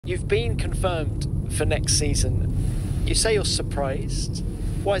You've been confirmed for next season. You say you're surprised.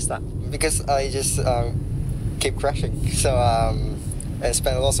 Why is that? Because I just keep crashing. So I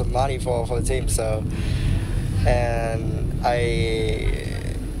spend lots of money for the team. So and I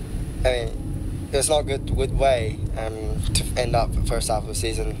mean it's not good way to end up first half of the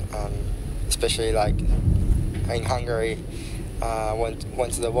season, especially like in Hungary.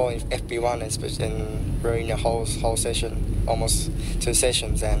 Went to the wall in FP1 and ruined the whole session, almost 2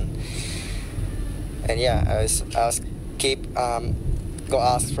 sessions, and yeah, I was keep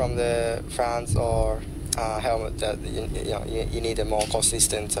got asked from the fans or helmet that you need a more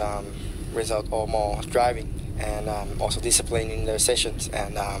consistent result or more driving, and also discipline in the sessions,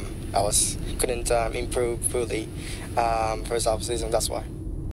 and I couldn't improve fully first half season. That's why.